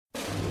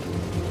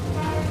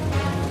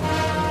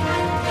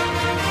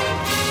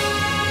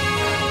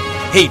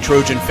Hey,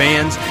 Trojan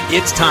fans,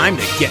 it's time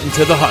to get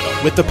into the huddle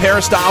with the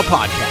Peristyle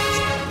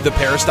Podcast. The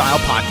Peristyle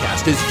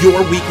Podcast is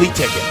your weekly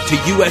ticket to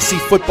USC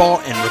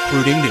football and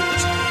recruiting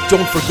news.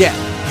 Don't forget,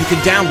 you can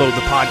download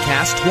the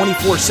podcast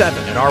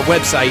 24/7 at our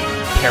website,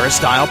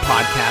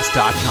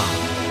 peristylepodcast.com.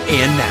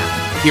 And now,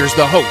 here's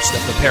the host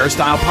of the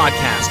Peristyle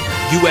Podcast,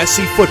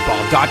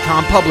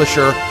 USCFootball.com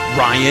publisher,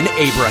 Ryan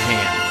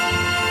Abraham.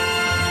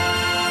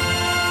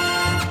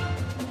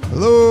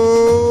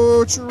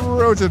 Hello,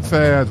 Trojan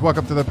fans.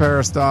 Welcome to the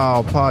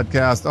Peristyle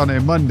Podcast on a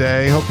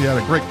Monday. Hope you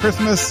had a great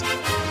Christmas.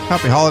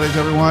 Happy holidays,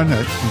 everyone.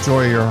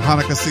 Enjoy your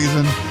Hanukkah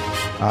season.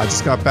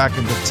 Just got back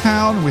into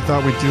town. We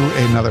thought we'd do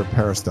another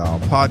Peristyle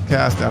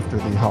Podcast after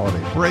the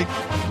holiday break.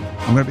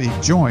 I'm going to be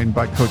joined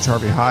by Coach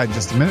Harvey Hyde in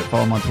just a minute.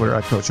 Follow him on Twitter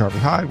at Coach Harvey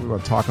Hyde. We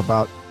want to talk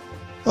about,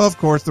 of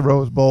course, the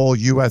Rose Bowl,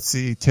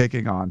 USC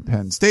taking on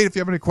Penn State. If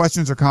you have any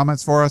questions or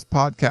comments for us,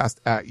 podcast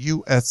at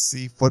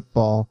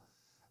USCFootball.com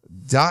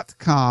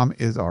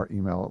is our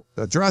email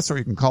address, or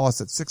you can call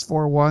us at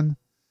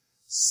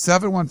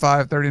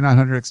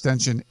 641-715-3900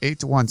 extension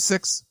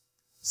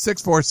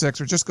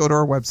 816-646, or just go to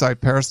our website,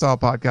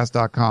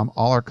 peristylepodcast.com.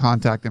 All our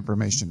contact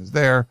information is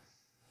there.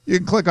 You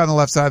can click on the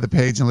left side of the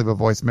page and leave a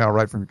voicemail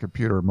right from your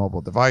computer or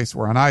mobile device.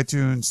 We're on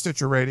iTunes,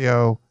 Stitcher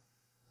Radio,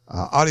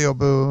 Audio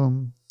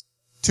Boom,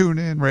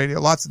 TuneIn Radio,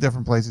 lots of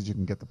different places you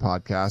can get the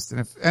podcast. And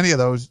if any of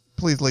those,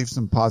 please leave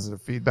some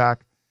positive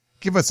feedback.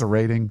 Give us a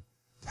rating.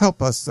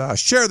 Help us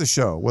share the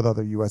show with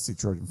other USC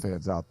Trojan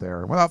fans out there.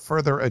 And without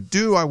further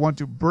ado, I want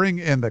to bring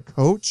in the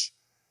coach,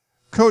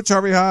 Coach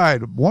Harvey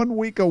Hyde. 1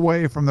 week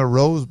away from the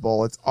Rose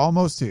Bowl. It's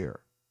almost here.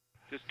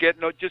 Just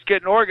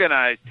getting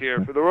organized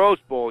here for the Rose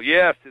Bowl.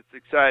 Yes, it's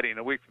exciting.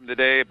 A week from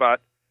today,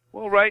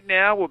 right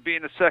now we'll be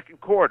in the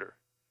second quarter.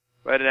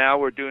 Right now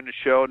we're doing the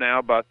show now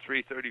about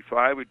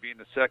 3:35. We'd be in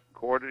the second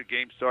quarter. The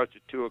game starts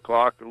at 2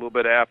 o'clock, a little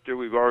bit after.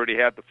 We've already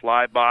had the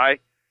flyby.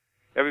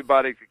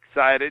 Everybody's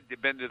excited.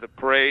 You've been to the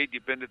parade.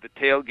 You've been to the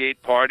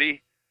tailgate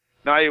party.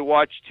 Now you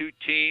watch two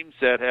teams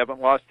that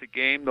haven't lost a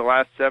game the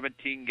last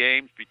 17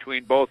 games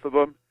between both of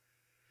them.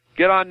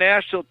 Get on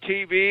national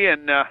TV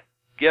and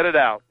get it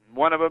out.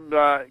 One of them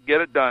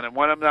get it done. And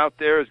one of them out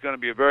there is going to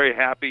be a very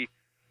happy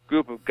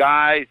group of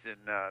guys, and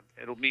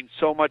it'll mean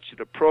so much to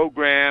the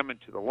program and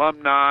to the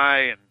alumni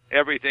and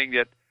everything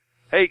that,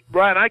 hey,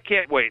 Brian, I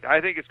can't wait. I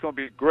think it's going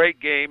to be a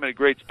great game and a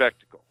great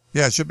spectacle.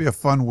 Yeah, it should be a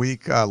fun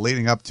week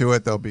leading up to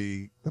it. There'll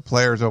be the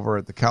players over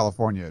at the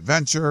California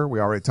Adventure.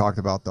 We already talked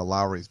about the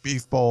Lowry's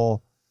Beef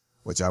Bowl,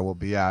 which I will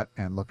be at,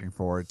 and looking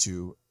forward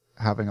to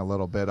having a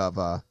little bit of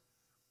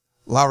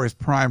Lowry's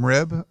Prime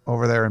Rib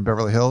over there in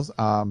Beverly Hills.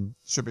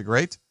 Should be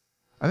great.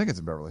 I think it's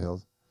in Beverly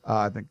Hills.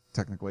 I think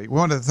technically. We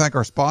wanted to thank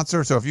our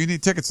sponsor. So if you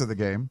need tickets to the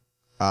game,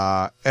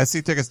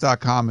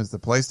 sctickets.com is the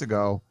place to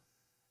go.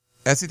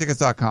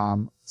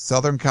 sctickets.com,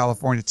 Southern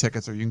California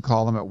tickets, or you can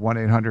call them at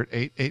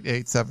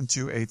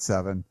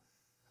 1-800-888-7287.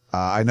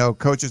 I know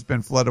Coach has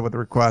been flooded with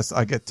requests.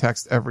 I get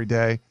texts every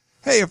day.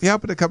 Hey, if you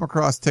happen to come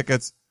across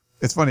tickets,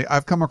 it's funny.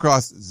 I've come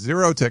across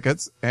 0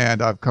 tickets,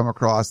 and I've come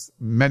across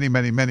many,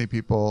 many, many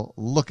people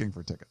looking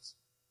for tickets.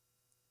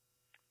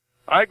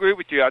 I agree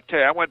with you. I'll tell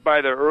you, I went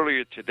by there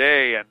earlier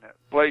today, and the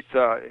place,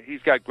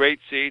 he's got great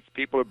seats.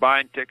 People are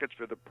buying tickets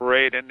for the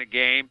parade and the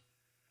game.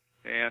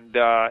 And,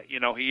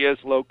 he is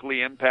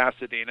locally in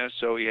Pasadena,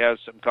 so he has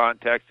some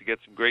contacts to get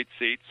some great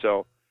seats.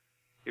 So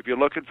if you're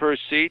looking for a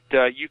seat,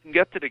 you can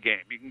get to the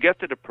game. You can get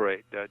to the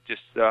parade.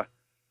 Just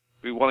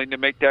be willing to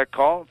make that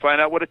call and find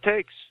out what it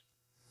takes.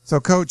 So,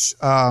 Coach,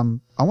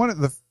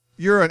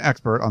 you're an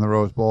expert on the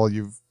Rose Bowl.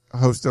 You've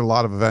hosted a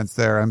lot of events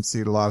there,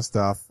 emceed a lot of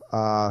stuff,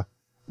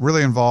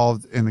 really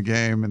involved in the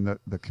game and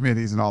the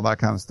committees and all that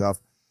kind of stuff.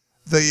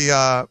 This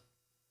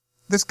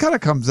kind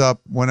of comes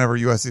up whenever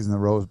USC's in the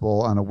Rose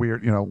Bowl on a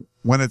weird,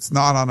 when it's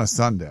not on a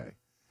Sunday.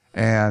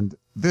 And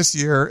this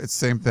year, it's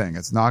the same thing.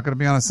 It's not going to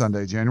be on a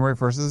Sunday. January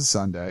 1st is a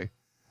Sunday.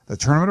 The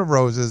Tournament of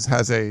Roses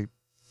has a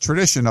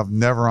tradition of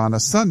never on a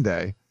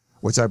Sunday,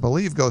 which I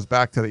believe goes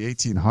back to the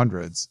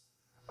 1800s.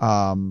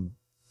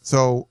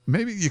 So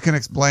maybe you can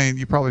explain,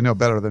 you probably know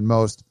better than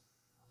most,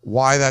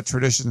 why that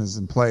tradition is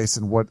in place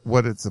and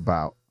what it's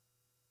about.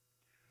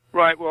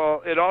 Right.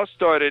 Well, it all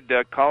started,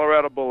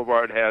 Colorado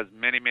Boulevard has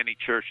many, many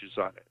churches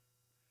on it.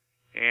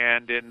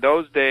 And in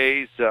those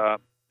days,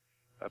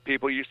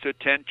 people used to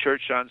attend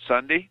church on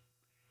Sunday,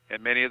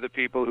 and many of the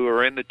people who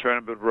are in the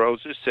Tournament of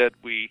Roses said,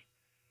 we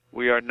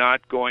are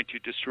not going to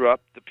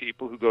disrupt the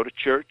people who go to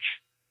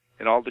church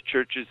and all the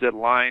churches that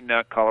line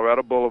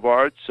Colorado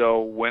Boulevard.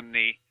 So when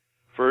the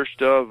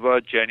 1st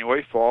of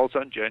January falls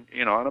on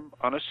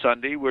a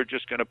Sunday, we're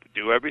just going to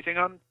do everything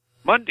on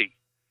Monday.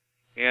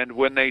 And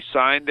when they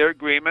signed their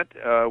agreement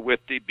with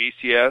the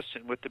BCS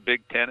and with the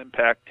Big Ten and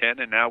Pac-10,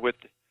 and now with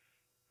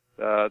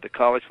the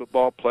college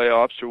football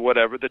playoffs or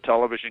whatever, the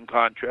television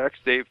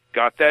contracts, they've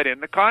got that in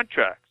the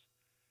contracts,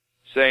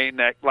 saying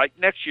that, like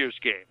next year's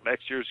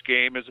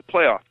game is a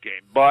playoff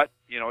game, but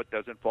it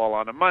doesn't fall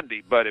on a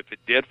Monday. But if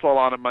it did fall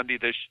on a Monday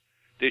this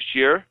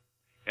year,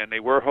 and they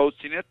were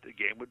hosting it, the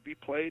game would be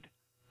played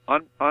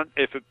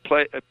if it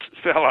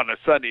fell on a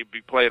Sunday, it'd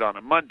be played on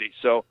a Monday.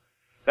 So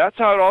that's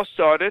how it all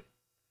started.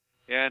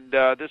 And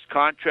this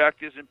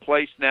contract is in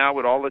place now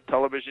with all the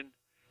television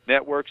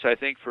networks, I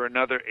think, for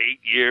another 8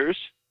 years,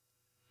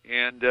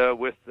 and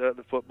with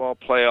the football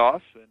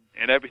playoff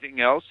and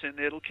everything else, and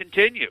it'll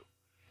continue.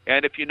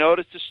 And if you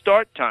notice, the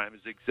start time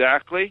is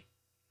exactly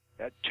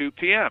at 2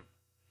 p.m.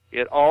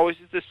 It always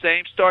is the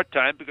same start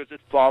time because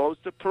it follows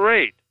the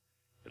parade.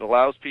 It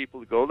allows people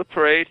to go to the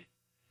parade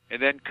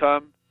and then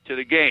come to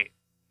the game.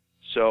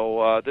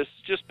 So this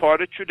is just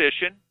part of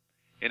tradition.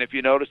 And if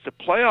you notice, the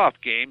playoff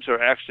games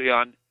are actually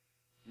on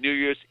New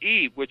Year's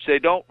Eve, which they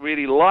don't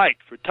really like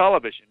for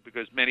television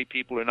because many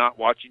people are not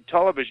watching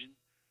television.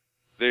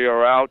 They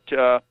are out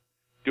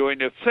doing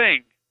their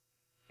thing.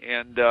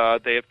 And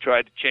they have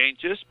tried to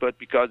change this, but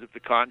because of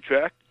the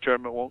contract, the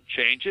tournament won't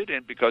change it,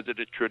 and because of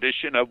the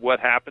tradition of what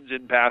happens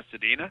in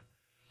Pasadena.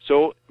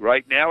 So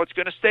right now it's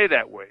going to stay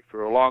that way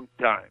for a long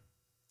time.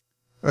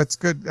 That's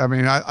good. I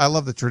mean, I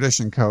love the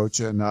tradition, Coach,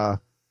 and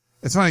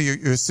it's funny,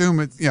 you assume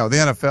it, the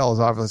NFL is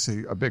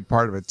obviously a big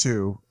part of it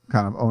too,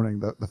 kind of owning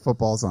the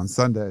footballs on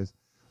Sundays.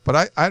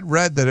 But I'd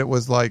read that it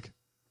was like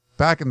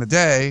back in the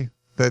day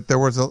that there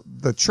was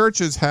the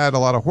churches had a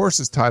lot of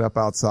horses tied up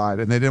outside,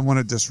 and they didn't want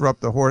to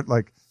disrupt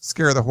the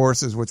scare the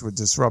horses, which would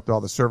disrupt all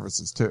the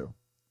services too.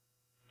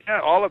 Yeah,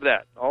 all of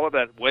that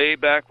way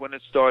back when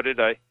it started.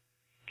 I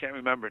can't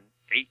remember,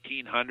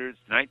 1800s,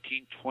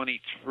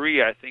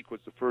 1923, I think,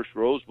 was the first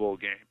Rose Bowl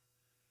game.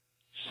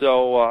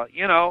 So,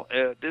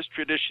 this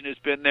tradition has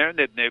been there, and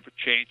they've never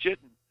changed it.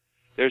 And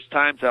there's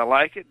times I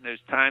like it, and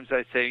there's times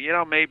I say,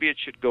 maybe it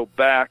should go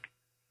back,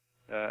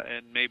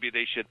 and maybe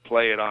they should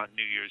play it on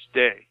New Year's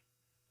Day.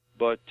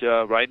 But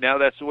right now,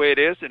 that's the way it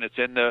is, and it's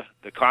in the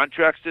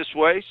contracts this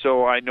way,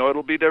 so I know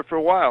it'll be there for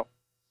a while.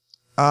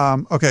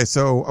 Okay,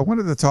 so I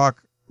wanted to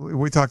talk.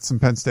 We talked some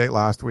Penn State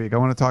last week. I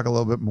want to talk a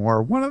little bit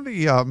more. One of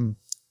the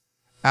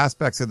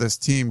aspects of this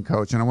team,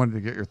 Coach, and I wanted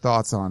to get your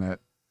thoughts on it.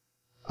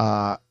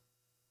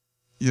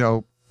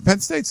 Penn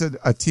State's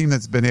a team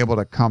that's been able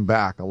to come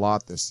back a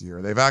lot this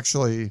year. They've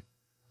actually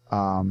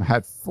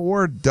had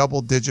 4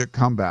 double-digit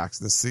comebacks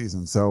this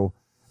season. So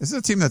this is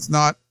a team that's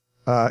not,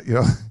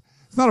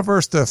 it's not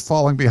averse to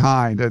falling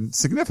behind and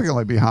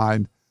significantly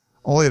behind,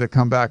 only to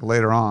come back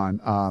later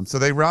on. So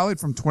they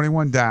rallied from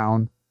 21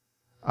 down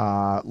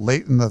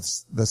late in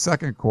the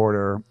second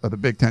quarter of the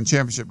Big Ten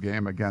championship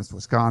game against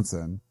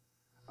Wisconsin.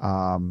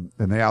 And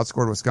they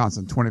outscored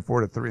Wisconsin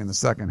 24-3 in the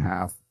second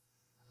half.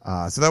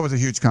 So that was a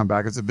huge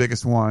comeback. It's the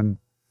biggest one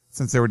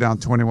since they were down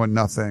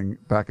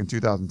 21-0 back in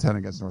 2010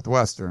 against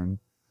Northwestern.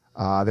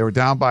 They were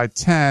down by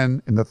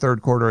 10 in the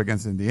third quarter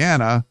against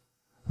Indiana,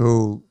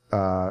 who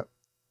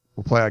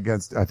will play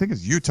against, I think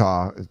it's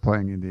Utah is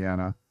playing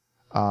Indiana.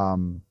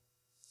 And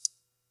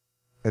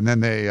then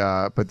they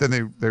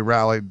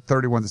rallied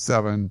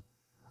 31-7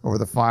 over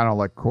the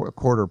final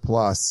quarter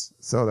plus.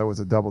 So that was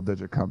a double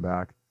digit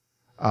comeback.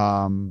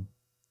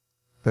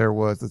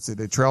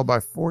 They trailed by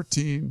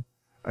 14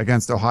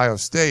 against Ohio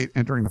State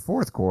entering the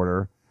fourth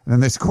quarter, and then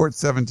they scored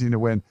 17 to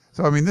win.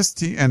 So, I mean, this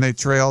team, and they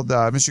trailed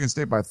Michigan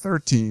State by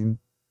 13.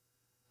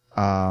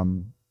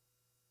 I'm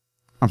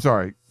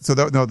sorry. So,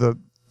 the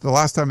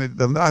last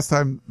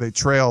time they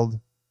trailed,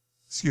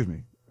 excuse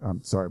me.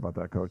 I'm sorry about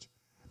that, Coach.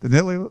 The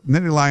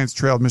Nittany Lions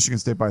trailed Michigan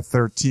State by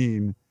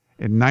 13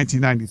 in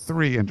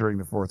 1993 entering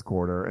the fourth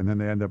quarter, and then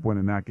they end up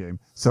winning that game.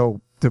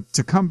 So,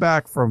 to come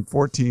back from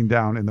 14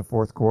 down in the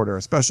fourth quarter,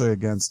 especially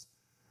against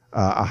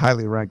a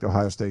highly ranked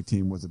Ohio State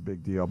team, was a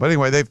big deal. But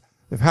anyway, they've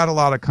had a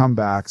lot of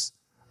comebacks.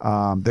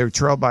 They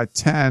trailed by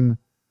 10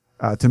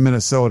 to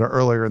Minnesota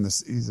earlier in the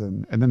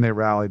season, and then they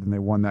rallied and they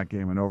won that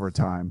game in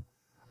overtime.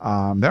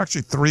 They're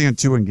actually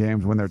 3-2 in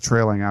games when they're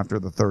trailing after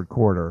the third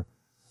quarter.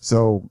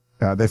 So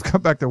they've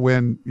come back to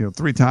win,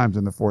 3 times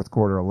in the fourth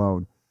quarter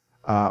alone.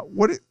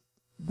 What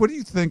do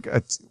you think?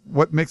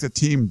 What makes a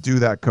team do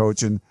that,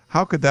 Coach, and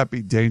how could that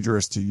be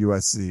dangerous to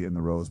USC in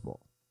the Rose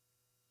Bowl?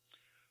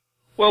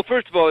 Well,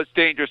 first of all, it's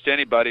dangerous to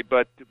anybody,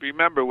 but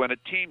remember, when a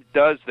team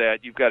does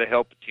that, you've got to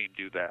help the team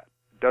do that.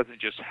 It doesn't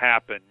just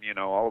happen,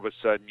 all of a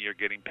sudden you're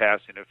getting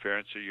pass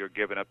interference or you're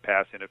giving up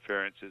pass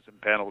interferences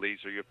and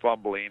penalties or you're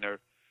fumbling or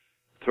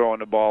throwing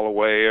the ball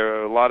away,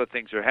 or a lot of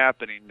things are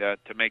happening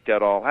to make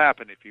that all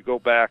happen. If you go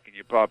back and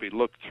you probably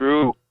look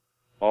through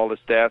all the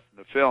stats and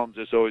the films,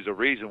 there's always a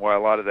reason why a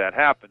lot of that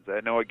happens. I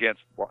know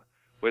against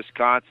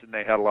Wisconsin,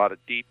 they had a lot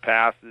of deep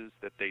passes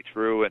that they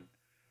threw, and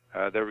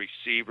their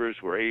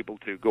receivers were able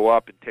to go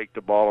up and take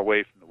the ball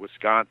away from the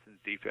Wisconsin's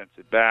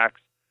defensive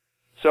backs.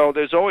 So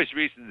there's always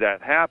reasons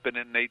that happen,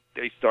 and they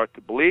start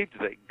to believe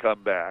that they can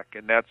come back,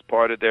 and that's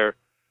part of their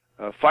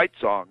fight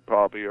song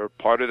probably, or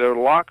part of their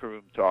locker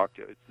room talk.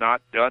 It's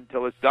not done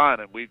till it's done,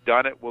 and we've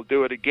done it, we'll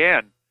do it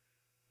again.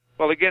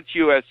 Well, against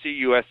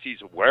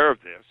USC's aware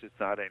of this. It's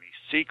not any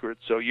secret,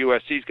 so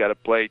USC's got to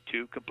play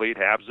 2 complete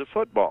halves of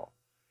football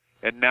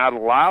and not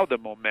allow the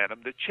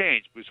momentum to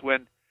change, because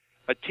when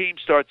a team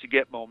starts to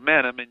get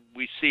momentum, and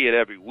we see it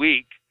every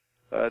week,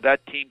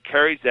 that team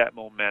carries that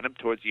momentum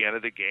towards the end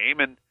of the game,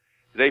 and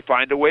they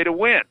find a way to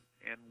win.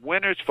 And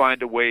winners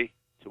find a way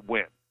to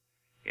win.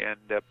 And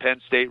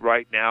Penn State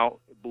right now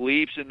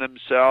believes in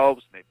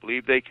themselves, and they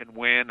believe they can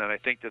win, and I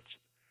think that's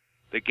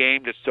the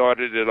game that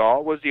started it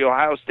all was the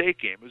Ohio State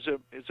game.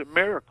 It's a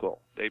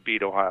miracle they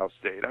beat Ohio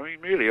State. I mean,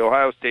 really,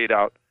 Ohio State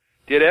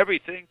did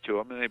everything to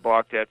them, and they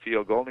blocked that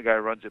field goal, and the guy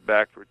runs it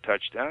back for a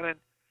touchdown, and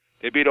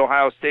they beat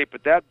Ohio State.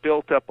 But that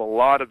built up a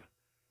lot of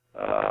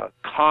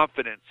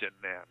confidence in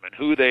them and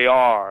who they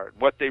are and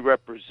what they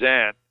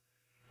represent.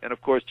 And,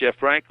 of course, Jeff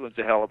Franklin's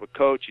a hell of a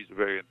coach. He's a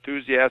very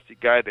enthusiastic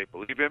guy. They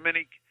believe him, and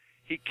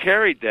he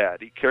carried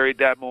that. He carried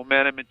that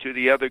momentum into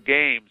the other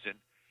games and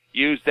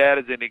used that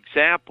as an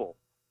example.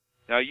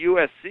 Now,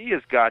 USC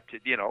has got to,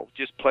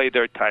 just play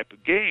their type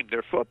of game,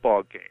 their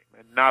football game,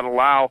 and not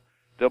allow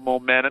the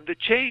momentum to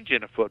change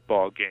in a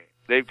football game.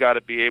 They've got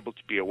to be able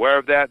to be aware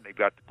of that, and they've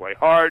got to play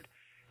hard,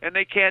 and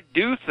they can't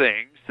do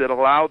things that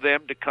allow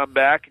them to come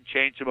back and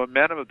change the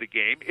momentum of the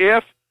game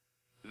if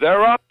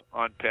they're up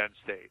on Penn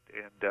State.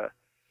 And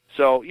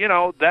so,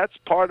 that's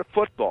part of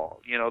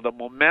football. The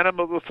momentum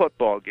of a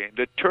football game,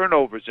 the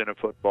turnovers in a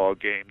football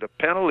game, the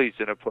penalties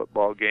in a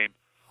football game,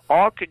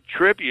 all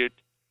contribute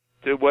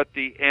to what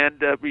the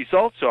end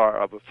results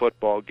are of a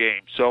football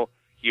game. So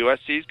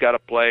USC's got to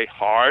play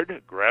hard,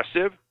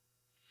 aggressive,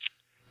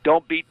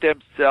 don't beat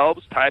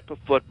themselves type of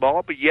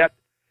football, but yet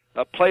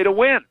play to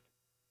win.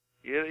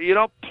 You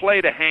don't play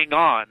to hang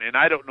on, and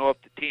I don't know if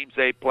the teams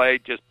they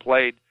played just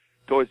played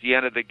towards the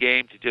end of the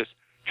game to just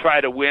try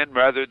to win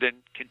rather than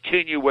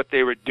continue what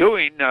they were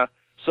doing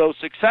so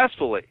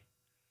successfully.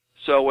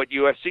 So what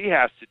USC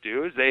has to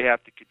do is they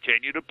have to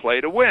continue to play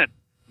to win,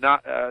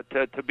 not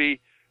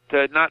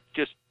not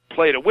just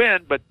play to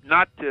win, but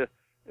not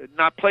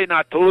play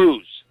not to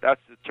lose.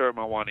 That's the term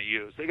I want to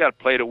use. They got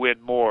to play to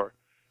win more,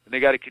 and they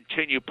got to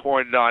continue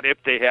pouring it on if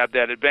they have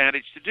that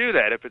advantage to do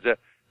that. If it's a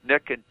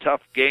neck and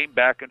tough game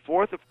back and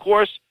forth, of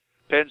course,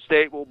 Penn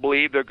State will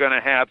believe they're going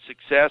to have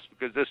success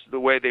because this is the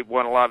way they've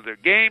won a lot of their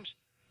games.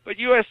 But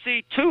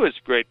USC, too, is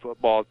a great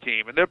football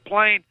team, and they're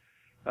playing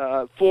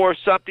for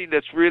something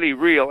that's really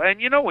real.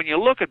 And, when you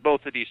look at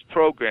both of these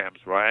programs,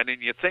 Ryan,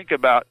 and you think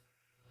about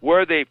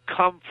where they've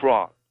come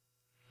from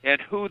and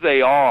who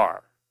they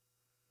are,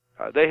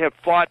 they have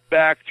fought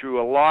back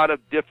through a lot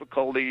of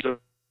difficulties the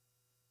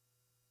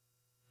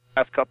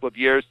last couple of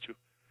years to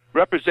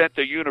represent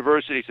their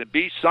universities and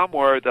be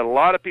somewhere that a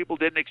lot of people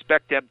didn't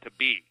expect them to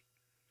be.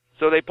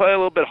 So they play a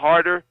little bit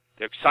harder.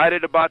 They're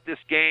excited about this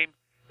game.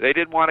 They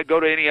didn't want to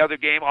go to any other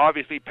game.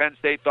 Obviously, Penn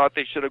State thought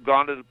they should have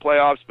gone to the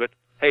playoffs, but,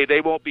 hey,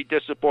 they won't be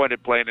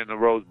disappointed playing in the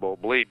Rose Bowl,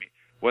 believe me,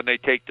 when they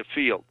take the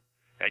field.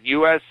 And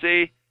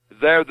USC,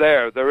 they're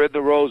there. They're in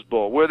the Rose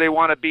Bowl, where they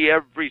want to be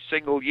every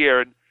single year.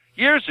 And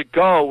years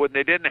ago, when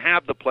they didn't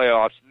have the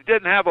playoffs, and they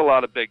didn't have a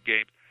lot of big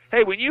games,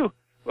 hey, when you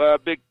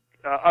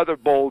other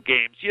bowl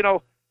games,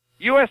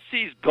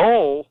 USC's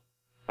goal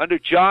under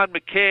John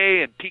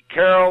McKay and Pete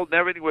Carroll and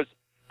everything was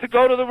to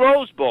go to the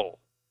Rose Bowl,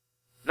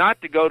 not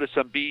to go to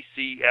some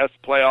BCS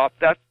playoff.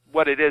 That's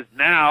what it is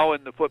now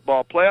in the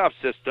football playoff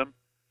system.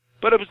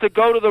 But it was to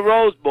go to the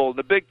Rose Bowl,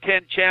 the Big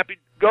Ten champion,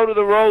 go to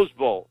the Rose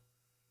Bowl.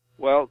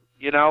 Well,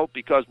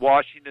 because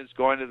Washington's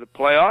going to the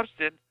playoffs,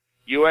 then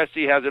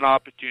USC has an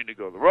opportunity to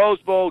go to the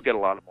Rose Bowl, get a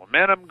lot of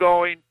momentum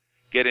going,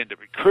 get into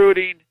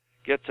recruiting,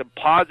 get some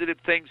positive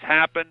things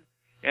happen.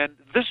 And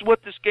this is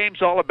what this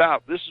game's all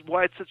about. This is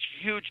why it's such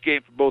a huge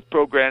game for both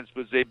programs,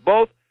 because they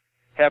both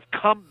have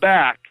come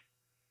back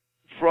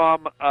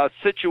from a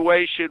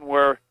situation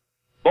where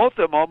both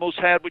of them almost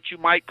had what you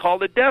might call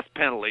the death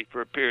penalty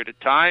for a period of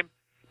time,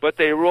 but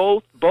they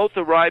both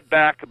arrived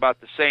back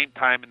about the same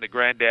time in the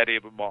granddaddy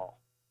of them all.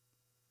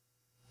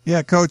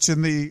 Yeah, Coach,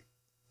 and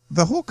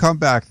the whole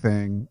comeback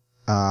thing,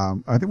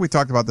 I think we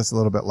talked about this a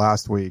little bit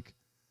last week.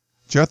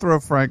 Jethro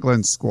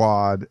Franklin's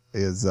squad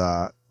is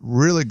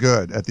really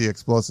good at the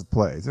explosive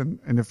plays. And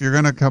if you're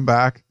going to come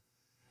back,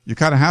 you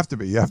kind of have to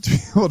be. You have to be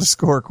able to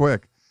score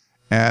quick.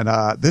 And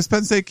this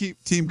Penn State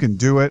team can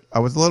do it. I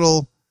was a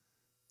little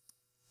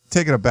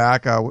taken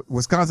aback.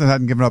 Wisconsin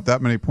hadn't given up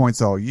that many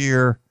points all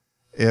year.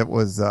 It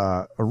was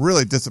a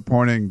really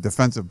disappointing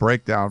defensive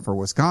breakdown for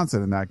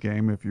Wisconsin in that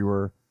game if you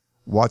were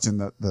watching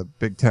the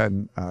Big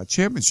Ten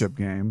championship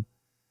game.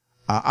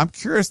 I'm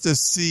curious to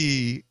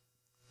see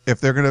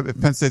if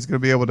Penn State's going to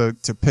be able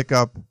to pick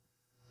up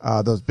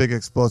those big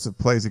explosive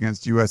plays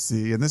against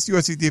USC. And this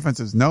USC defense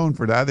is known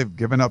for that. They've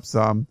given up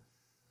some,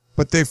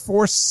 but they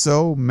force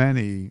so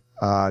many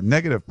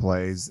negative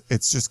plays.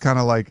 It's just kind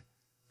of like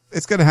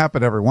it's going to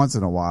happen every once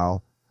in a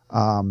while.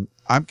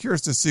 I'm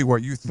curious to see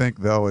what you think,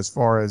 though, as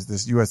far as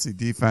this USC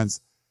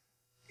defense.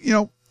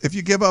 If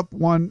you give up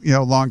one,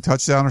 long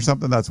touchdown or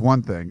something, that's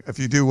one thing. If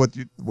you do what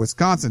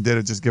Wisconsin did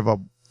and just give up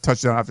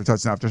touchdown after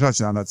touchdown after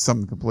touchdown, that's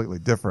something completely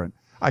different.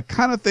 I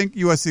kind of think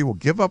USC will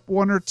give up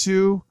one or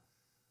two,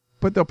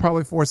 but they'll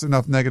probably force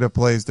enough negative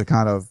plays to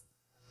kind of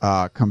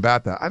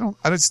combat that.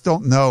 I just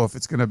don't know if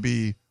it's going to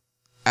be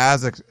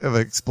as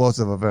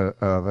explosive of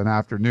an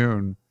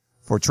afternoon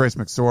for Trace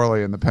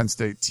McSorley and the Penn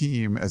State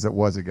team as it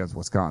was against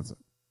Wisconsin.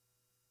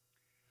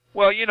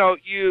 Well, you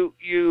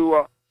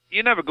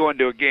never go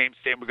into a game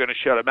saying we're going to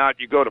shut them out.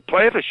 You go to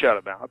play to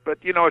shut them out. But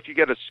if you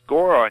get a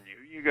score on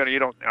you, you're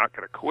not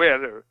going to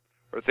quit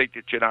or think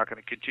that you're not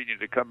going to continue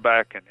to come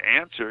back and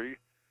answer,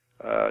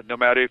 no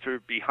matter if you're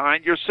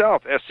behind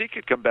yourself. SC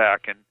could come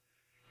back and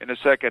in the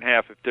second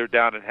half if they're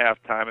down at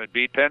halftime and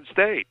beat Penn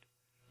State.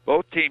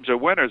 Both teams are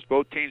winners.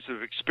 Both teams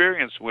have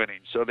experienced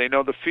winning, so they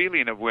know the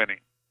feeling of winning.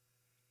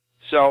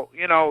 So,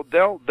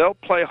 they'll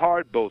play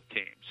hard, both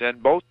teams,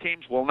 and both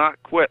teams will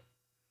not quit.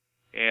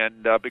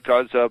 And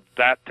because of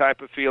that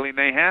type of feeling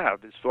they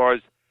have, as far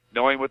as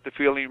knowing what the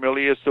feeling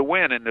really is to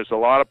win. And there's a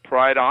lot of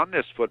pride on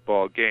this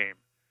football game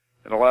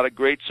and a lot of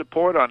great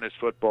support on this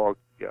football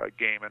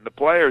game. And the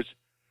players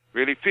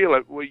really feel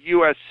it. Well,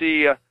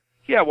 USC,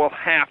 will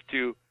have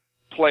to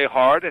play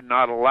hard and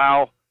not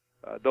allow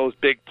those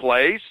big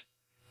plays.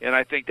 And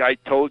I think I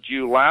told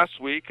you last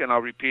week, and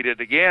I'll repeat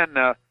it again,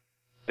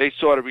 they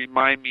sort of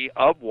remind me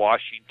of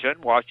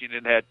Washington.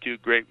 Washington had two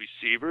great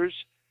receivers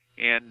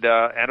and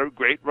a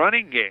great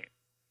running game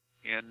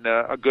and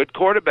a good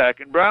quarterback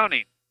in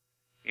Browning.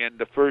 And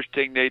the first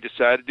thing they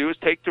decided to do is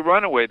take the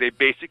run away. They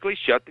basically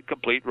shut the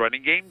complete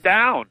running game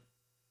down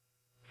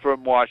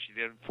from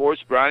Washington,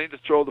 forced Browning to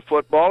throw the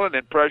football and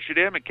then pressured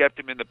him and kept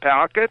him in the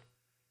pocket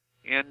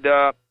and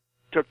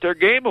took their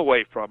game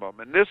away from him.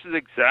 And this is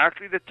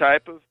exactly the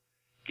type of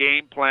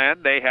game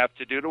plan they have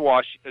to do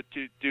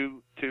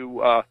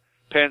to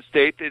Penn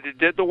State that they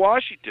did to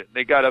Washington.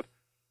 They got to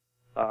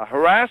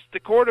harass the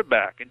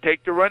quarterback and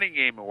take the running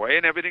game away,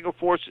 and everything will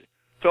fall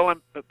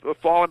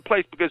in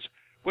place. Because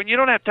when you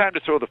don't have time to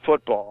throw the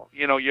football,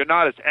 you're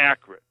not as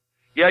accurate.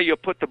 Yeah, you'll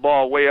put the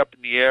ball way up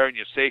in the air, and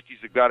your safeties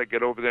have got to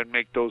get over there and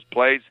make those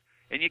plays.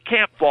 And you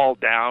can't fall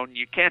down.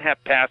 You can't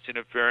have pass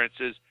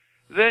interferences.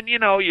 Then, you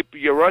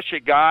rush a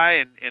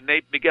guy, and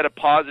they get a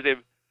positive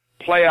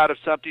play out of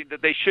something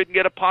that they shouldn't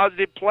get a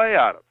positive play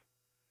out of.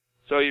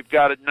 So you've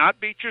got to not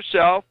beat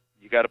yourself.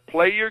 You got to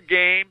play your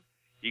game.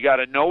 You got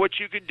to know what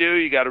you can do.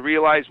 You got to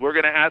realize we're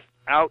going to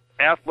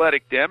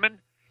out-athletic them. And,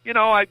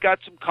 I've got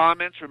some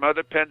comments from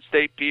other Penn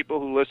State people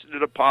who listen to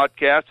the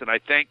podcast, and I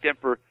thank them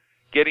for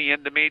getting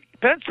into me.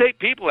 Penn State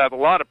people have a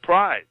lot of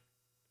pride.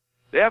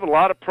 They have a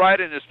lot of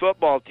pride in this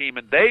football team,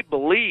 and they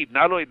believe,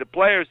 not only the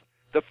players,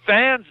 the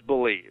fans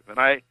believe. And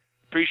I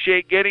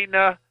appreciate getting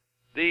the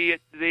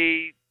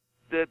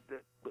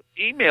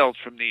emails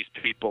from these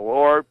people,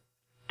 or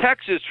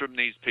texts from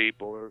these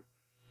people, or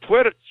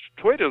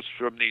Twitters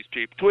from these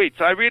people,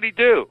 tweets. I really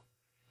do.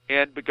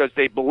 And because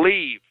they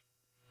believe,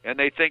 and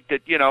they think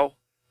that,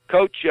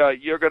 Coach,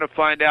 you're going to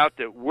find out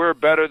that we're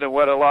better than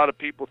what a lot of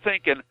people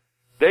think. And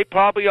they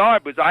probably are,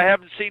 because I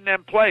haven't seen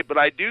them play. But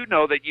I do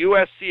know that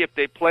USC, if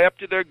they play up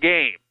to their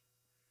game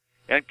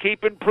and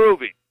keep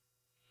improving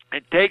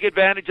and take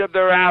advantage of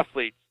their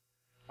athletes,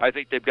 I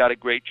think they've got a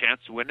great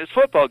chance to win this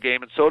football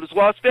game. And so does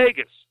Las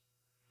Vegas,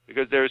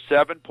 because they're a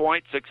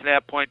 7-point,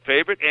 6.5-point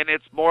favorite, and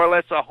it's more or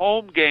less a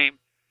home game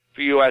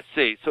for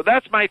USC. So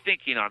that's my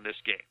thinking on this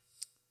game.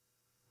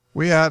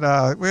 We had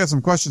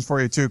some questions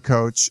for you too,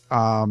 Coach.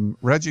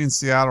 Reggie in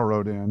Seattle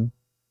wrote in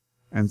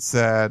and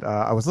said,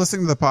 I was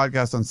listening to the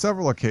podcast on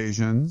several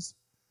occasions.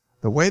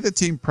 The way the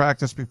team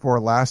practiced before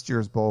last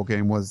year's bowl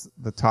game was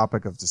the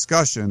topic of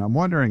discussion. I'm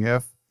wondering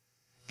if,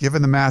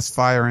 given the mass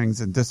firings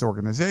and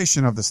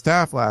disorganization of the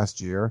staff last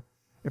year,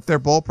 if their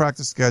bowl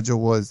practice schedule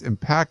was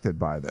impacted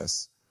by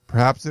this.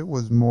 Perhaps it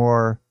was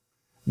more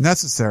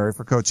necessary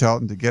for Coach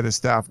Helton to get his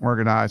staff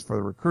organized for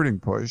the recruiting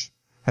push.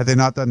 Had they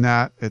not done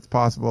that, it's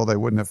possible they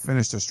wouldn't have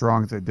finished as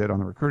strong as they did on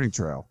the recruiting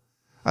trail.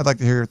 I'd like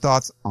to hear your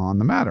thoughts on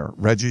the matter.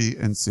 Reggie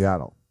in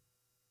Seattle.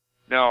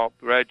 No,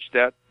 Reg,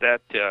 that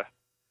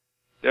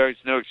there is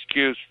no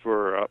excuse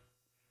for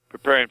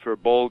preparing for a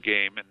bowl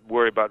game and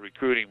worry about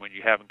recruiting when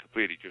you haven't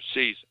completed your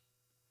season.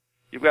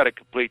 You've got to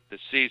complete the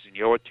season.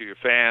 You owe it to your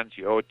fans.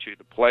 You owe it to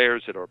the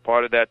players that are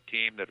part of that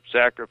team that have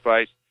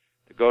sacrificed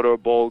to go to a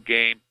bowl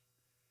game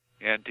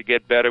and to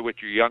get better with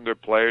your younger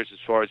players as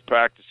far as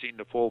practicing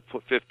the full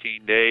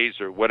 15 days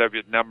or whatever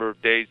number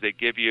of days they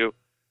give you,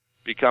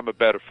 become a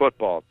better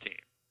football team.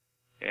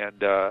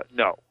 And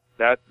no,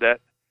 that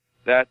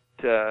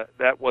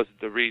wasn't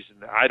the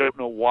reason. I don't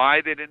know why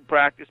they didn't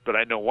practice, but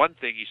I know one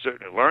thing he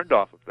certainly learned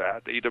off of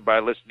that, either by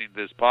listening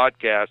to this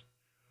podcast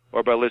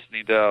or by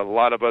listening to a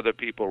lot of other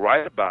people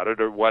write about it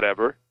or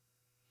whatever,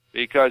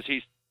 because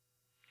he's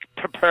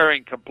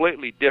preparing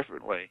completely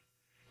differently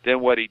than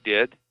what he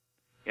did.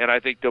 And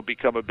I think they'll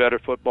become a better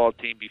football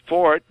team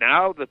before it.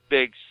 Now the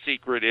big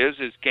secret is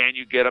can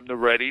you get them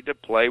ready to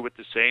play with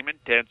the same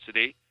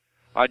intensity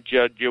on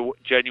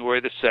January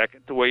the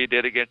 2nd, the way you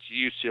did against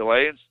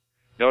UCLA and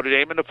Notre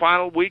Dame in the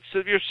final weeks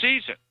of your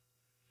season?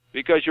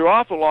 Because you're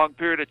off a long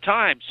period of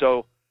time,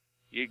 so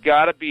you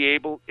got to be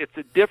able. It's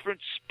a different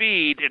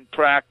speed in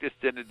practice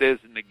than it is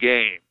in the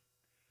game.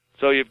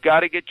 So you've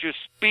got to get your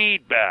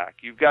speed back.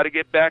 You've got to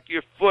get back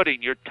your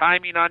footing, your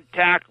timing on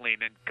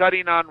tackling and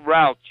cutting on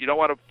routes. You don't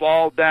want to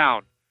fall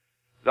down.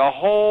 The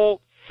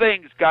whole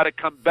thing's got to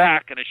come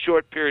back in a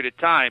short period of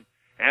time,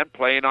 and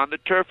playing on the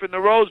turf in the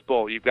Rose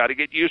Bowl. You've got to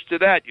get used to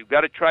that. You've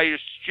got to try your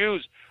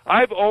shoes.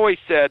 I've always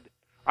said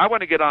I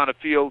want to get on a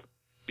field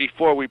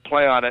before we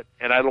play on it,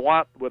 and I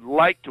would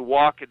like to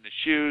walk in the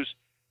shoes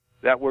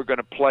that we're going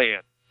to play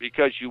in.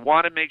 because you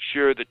want to make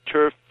sure the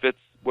turf fits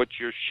what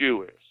your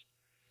shoe is.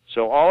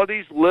 So all of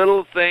these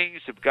little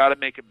things have got to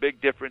make a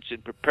big difference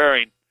in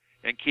preparing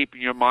and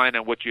keeping your mind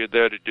on what you're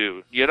there to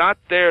do. You're not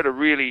there to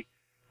really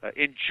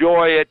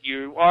enjoy it.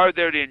 You are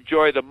there to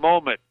enjoy the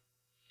moment,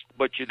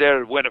 but you're there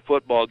to win a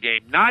football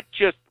game. Not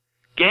just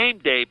game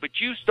day, but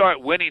you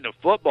start winning a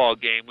football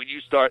game when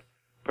you start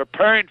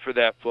preparing for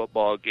that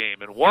football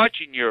game and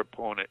watching your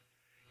opponent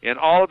and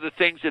all of the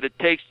things that it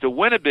takes to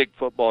win a big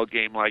football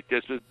game like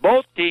this. Because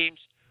both teams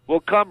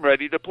will come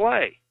ready to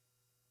play.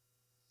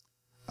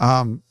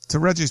 To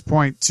Reggie's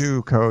point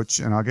too, Coach,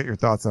 and I'll get your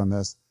thoughts on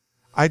this.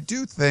 I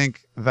do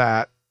think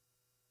that,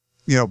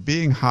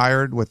 being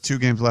hired with 2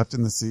 games left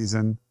in the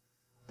season,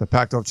 the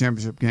Pac-12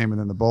 championship game and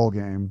then the bowl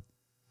game,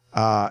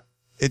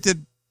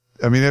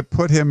 it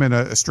put him in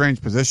a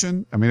strange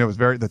position.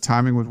 The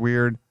timing was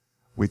weird.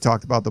 We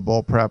talked about the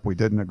bowl prep. We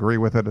didn't agree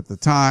with it at the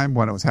time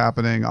when it was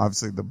happening.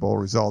 Obviously the bowl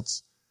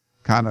results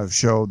kind of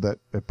showed that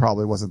it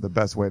probably wasn't the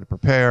best way to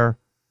prepare.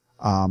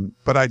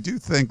 But I do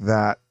think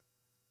that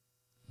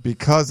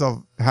because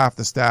of half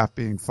the staff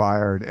being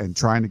fired and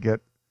trying to get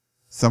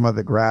some of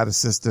the grad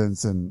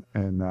assistants and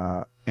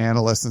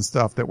analysts and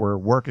stuff that were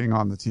working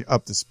on the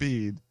up to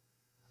speed,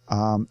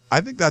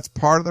 I think that's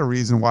part of the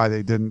reason why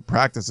they didn't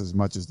practice as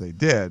much as they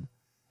did.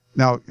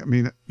 Now,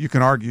 you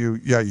can argue,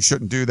 you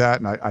shouldn't do that,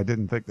 and I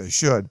didn't think they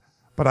should,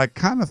 but I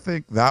kind of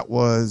think that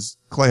was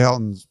Clay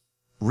Helton's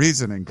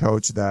reasoning,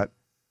 Coach, that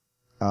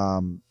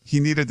he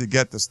needed to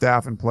get the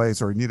staff in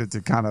place, or he needed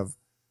to kind of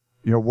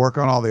work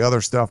on all the other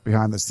stuff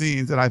behind the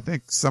scenes. And I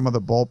think some of the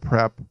bowl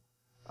prep,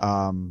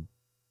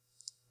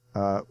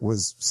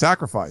 was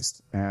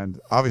sacrificed. And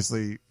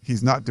obviously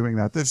he's not doing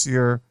that this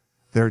year.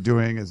 They're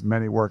doing as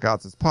many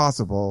workouts as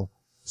possible.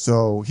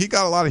 So he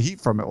got a lot of heat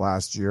from it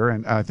last year.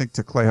 And I think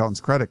to Clay Helton's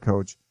credit,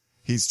 Coach,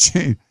 he's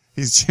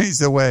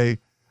changed the way,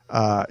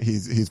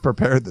 he's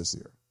prepared this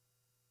year.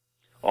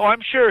 Oh,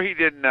 I'm sure he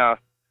didn't,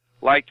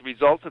 like the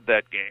results of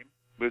that game,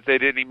 because they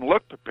didn't even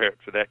look prepared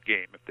for that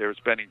game if they were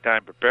spending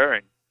time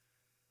preparing.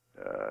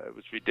 It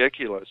was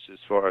ridiculous as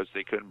far as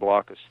they couldn't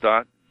block a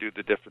stunt, do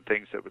the different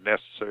things that were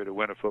necessary to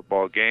win a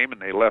football game,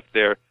 and they left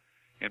there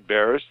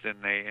embarrassed, and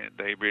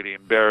they really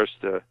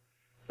embarrassed the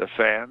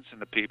fans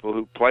and the people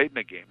who played in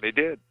the game. They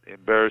did. They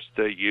embarrassed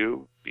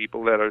you,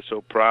 people that are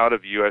so proud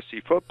of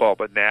USC football.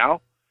 But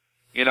now,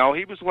 he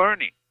was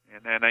learning,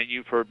 and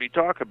you've heard me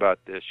talk about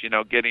this,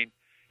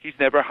 he's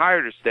never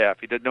hired a staff.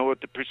 He doesn't know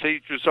what the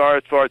procedures are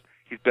as far as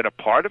he's been a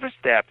part of a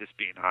staff that's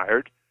being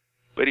hired.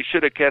 But he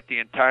should have kept the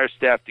entire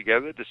staff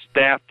together, the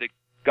staff that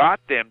got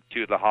them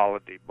to the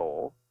Holiday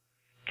Bowl,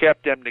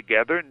 kept them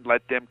together and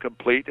let them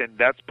complete, and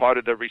that's part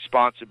of their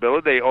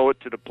responsibility. They owe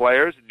it to the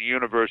players and the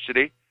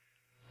university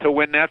to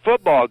win that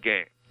football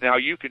game. Now,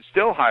 you can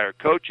still hire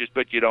coaches,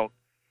 but you don't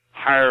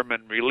hire them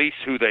and release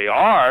who they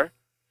are,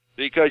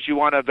 because you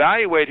want to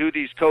evaluate who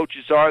these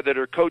coaches are that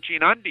are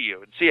coaching under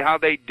you and see how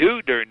they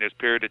do during this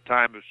period of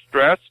time of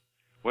stress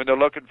when they're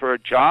looking for a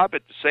job.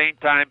 At the same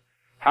time,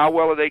 how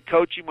well are they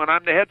coaching when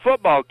I'm the head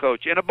football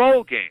coach in a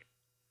bowl game?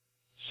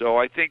 So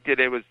I think that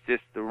it was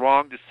just the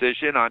wrong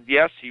decision on,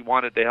 yes, he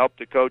wanted to help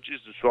the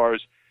coaches as far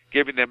as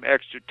giving them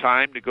extra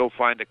time to go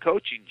find a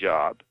coaching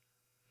job.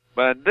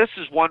 But this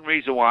is one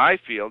reason why I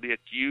feel that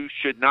you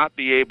should not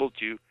be able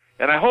to,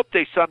 and I hope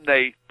they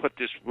someday put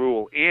this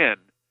rule in,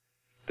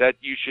 that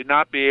you should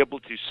not be able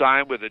to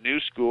sign with a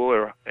new school,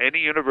 or any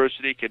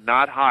university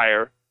cannot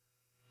hire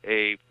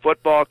a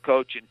football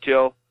coach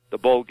until the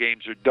bowl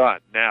games are done.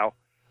 Now,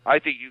 I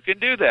think you can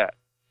do that,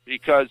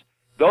 because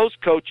those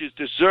coaches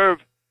deserve,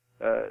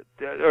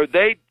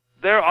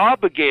 they're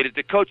obligated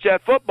to coach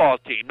that football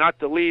team, not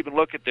to leave and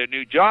look at their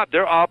new job.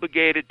 They're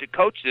obligated to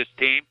coach this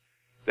team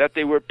that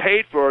they were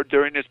paid for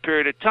during this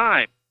period of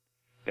time.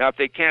 Now, if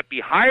they can't be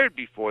hired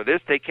before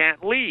this, they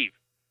can't leave.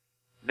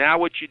 Now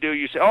what you do,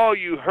 you say, oh,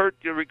 you hurt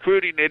the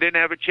recruiting. They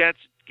didn't have a chance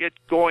to get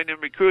going in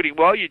recruiting.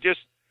 Well, you just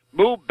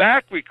move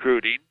back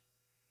recruiting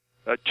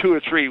 2 or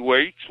 3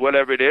 weeks,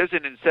 whatever it is,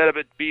 and instead of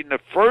it being the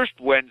first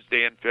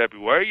Wednesday in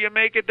February, you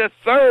make it the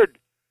third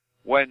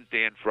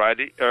Wednesday in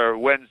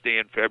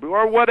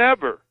February, or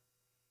whatever,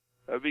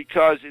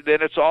 because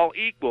then it's all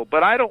equal.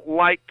 But I don't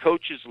like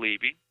coaches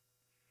leaving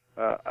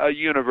a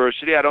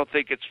university. I don't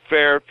think it's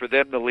fair for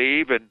them to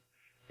leave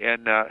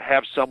and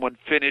have someone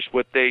finish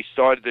what they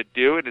started to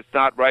do, and it's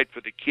not right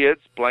for the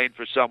kids playing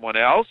for someone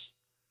else.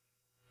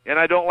 And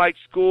I don't like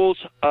schools,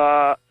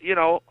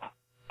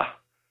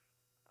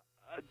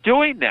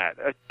 doing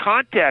that,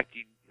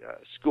 contacting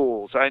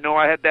schools. I know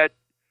I had that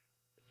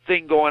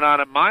thing going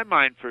on in my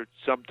mind for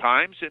some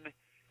times, and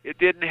it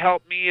didn't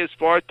help me as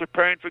far as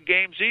preparing for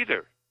games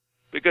either,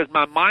 because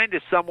my mind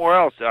is somewhere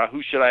else.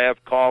 Who should I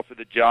have call for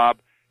the job?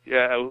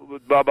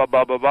 Blah, blah,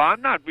 blah, blah, blah.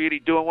 I'm not really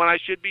doing what I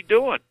should be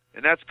doing,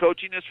 and that's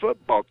coaching this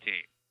football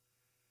team.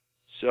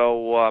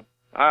 So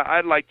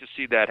I'd like to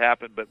see that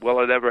happen, but will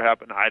it ever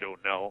happen? I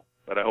don't know,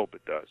 but I hope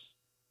it does.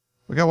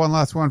 We got one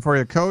last one for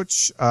you,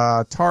 Coach.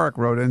 Tarek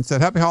wrote in and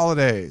said, Happy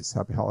holidays.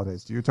 Happy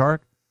holidays to you, Tarek.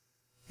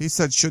 He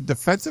said, should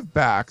defensive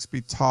backs be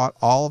taught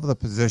all of the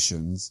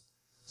positions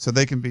so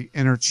they can be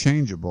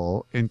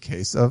interchangeable in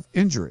case of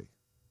injury?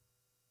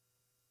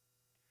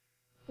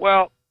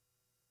 Well,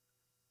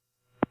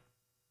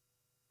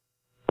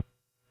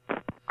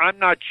 I'm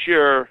not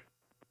sure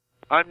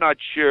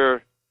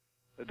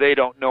they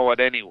don't know it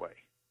anyway.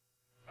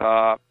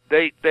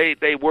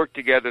 They work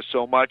together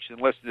so much and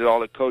listen to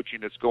all the coaching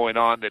that's going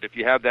on that if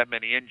you have that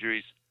many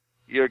injuries,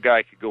 your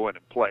guy could go in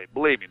and play.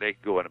 Believe me, they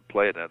could go in and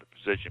play another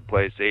position,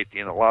 play safety,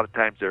 and a lot of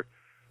times they're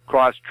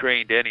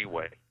cross-trained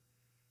anyway.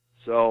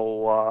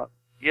 So,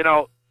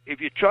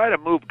 if you try to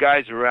move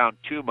guys around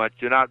too much,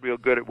 they're not real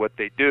good at what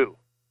they do.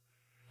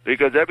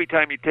 Because every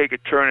time you take a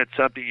turn at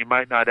something you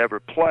might not ever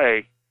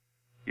play,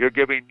 you're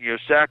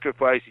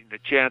sacrificing the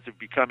chance of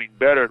becoming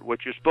better at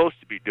what you're supposed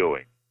to be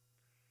doing.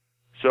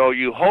 So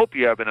you hope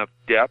you have enough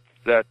depth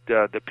that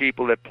the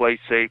people that play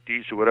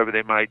safeties or whatever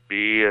they might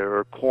be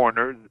or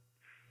corner,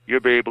 you'll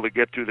be able to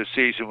get through the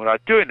season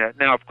without doing that.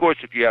 Now, of course,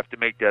 if you have to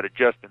make that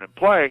adjustment and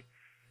play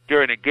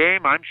during a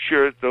game, I'm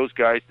sure those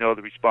guys know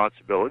the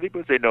responsibility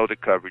because they know the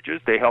coverages.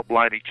 They help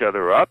line each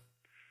other up.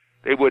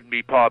 They wouldn't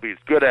be probably as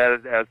good at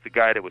it as the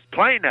guy that was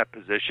playing that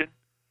position.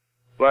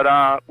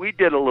 But we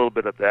did a little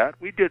bit of that.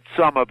 We did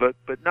some of it,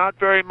 but not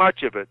very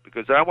much of it,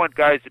 because I want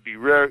guys to be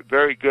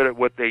very good at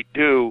what they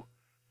do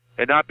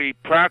and not be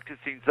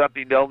practicing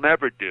something they'll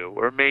never do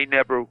or may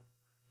never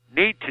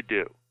need to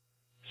do.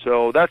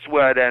 So that's the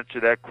way I'd answer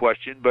that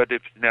question. But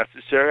if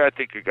necessary, I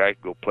think a guy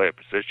can go play a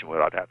position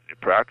without having to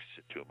practice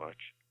it too much.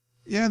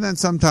 Yeah, and then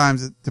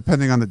sometimes,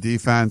 depending on the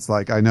defense,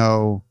 like I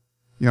know,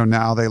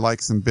 now they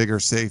like some bigger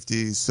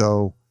safeties.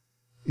 So,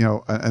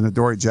 an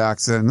Adoree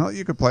Jackson,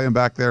 you could play him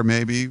back there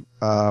maybe,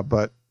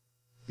 but,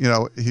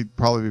 he'd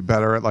probably be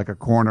better at like a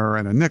corner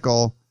and a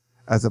nickel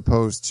as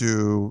opposed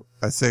to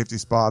a safety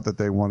spot that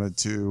they wanted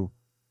to,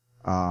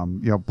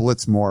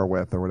 blitz more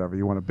with or whatever.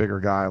 You want a bigger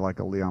guy like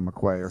a Leon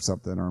McQuay or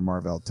something or a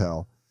Marvell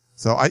Tell.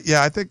 So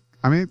I think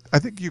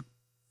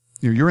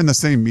you're in the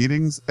same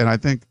meetings, and I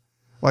think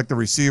like the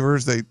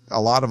receivers,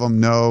 a lot of them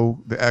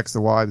know the X,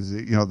 the Y,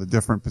 the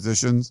different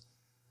positions.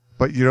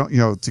 But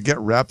to get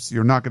reps,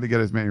 you're not going to get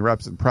as many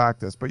reps in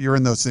practice, but you're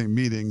in those same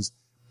meetings.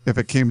 If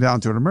it came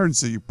down to an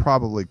emergency, you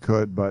probably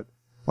could, but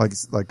like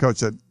Coach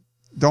said,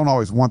 don't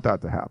always want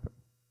that to happen.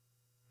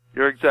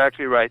 You're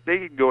exactly right. They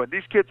can go in.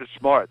 These kids are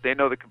smart. They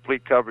know the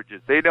complete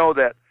coverages. They know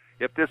that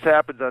if this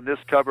happens on this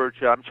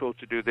coverage, I'm supposed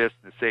to do this,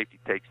 and the safety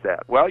takes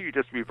that. Well, you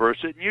just reverse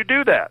it, and you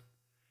do that.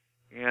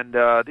 And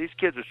these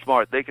kids are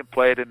smart. They can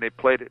play it, and they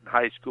played it in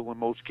high school in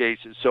most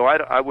cases. So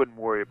I wouldn't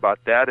worry about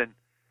that, and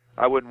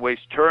I wouldn't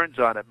waste turns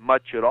on it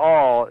much at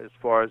all as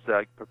far as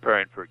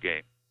preparing for a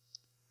game.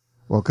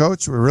 Well,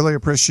 Coach, we really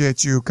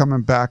appreciate you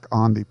coming back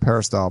on the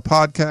Peristyle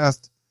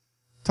podcast.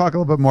 Talk a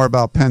little bit more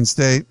about Penn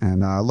State,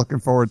 and looking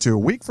forward to a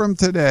week from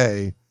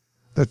today,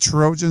 the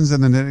Trojans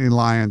and the Nittany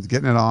Lions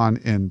getting it on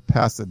in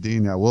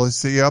Pasadena. We'll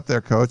see you up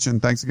there, Coach,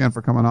 and thanks again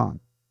for coming on.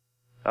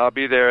 I'll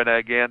be there, and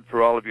again,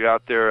 for all of you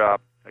out there, I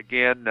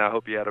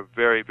hope you had a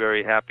very,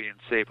 very happy and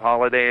safe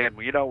holiday. And,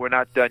 we're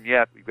not done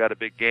yet. We've got a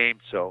big game,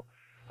 so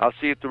I'll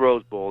see you at the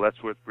Rose Bowl.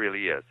 That's what it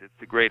really is. It's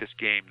the greatest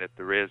game that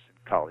there is in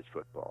college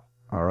football.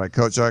 All right,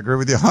 Coach, I agree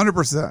with you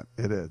 100%.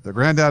 It is the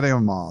granddaddy of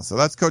them all. So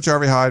that's Coach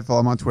Harvey Hyde. Follow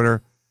him on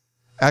Twitter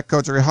at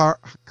Coach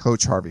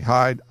Harvey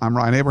Hyde. I'm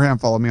Ryan Abraham.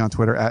 Follow me on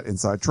Twitter at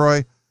Inside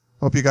Troy.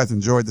 Hope you guys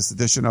enjoyed this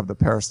edition of the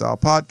Peristyle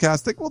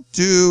podcast. I think we'll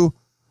do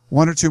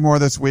one or two more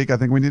this week. I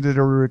think we needed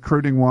a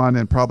recruiting one,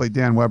 and probably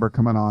Dan Weber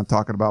coming on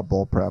talking about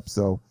bowl prep.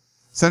 So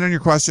send in your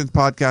questions,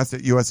 podcast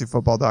at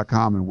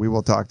uscfootball.com, and we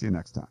will talk to you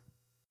next time.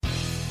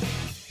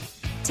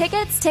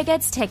 Tickets.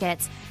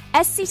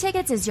 SC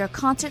Tickets is your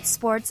concert,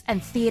 sports,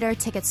 and theater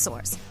ticket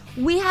source.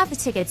 We have the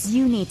tickets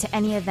you need to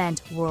any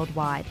event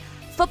worldwide.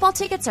 Football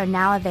tickets are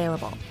now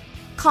available.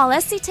 Call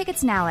SC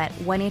Tickets now at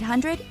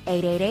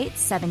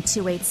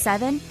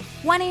 1-800-888-7287,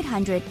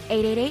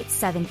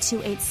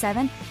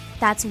 1-800-888-7287.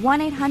 That's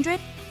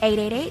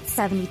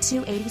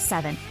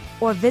 1-800-888-7287.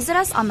 Or visit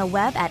us on the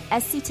web at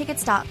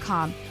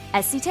sctickets.com.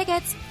 SC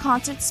Tickets,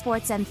 concert,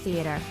 sports, and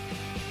theater.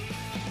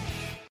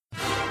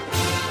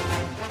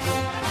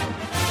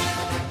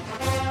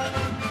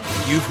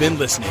 You've been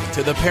listening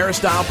to the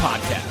Peristyle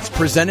Podcast,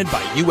 presented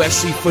by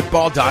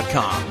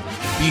USCFootball.com.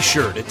 Be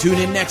sure to tune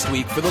in next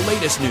week for the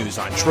latest news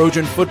on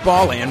Trojan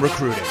football and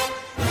recruiting.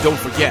 And don't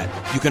forget,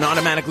 you can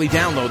automatically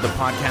download the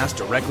podcast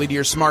directly to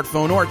your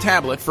smartphone or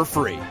tablet for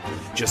free.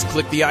 Just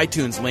click the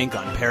iTunes link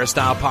on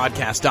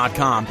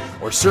peristylepodcast.com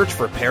or search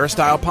for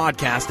Peristyle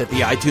Podcast at the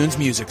iTunes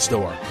Music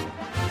Store.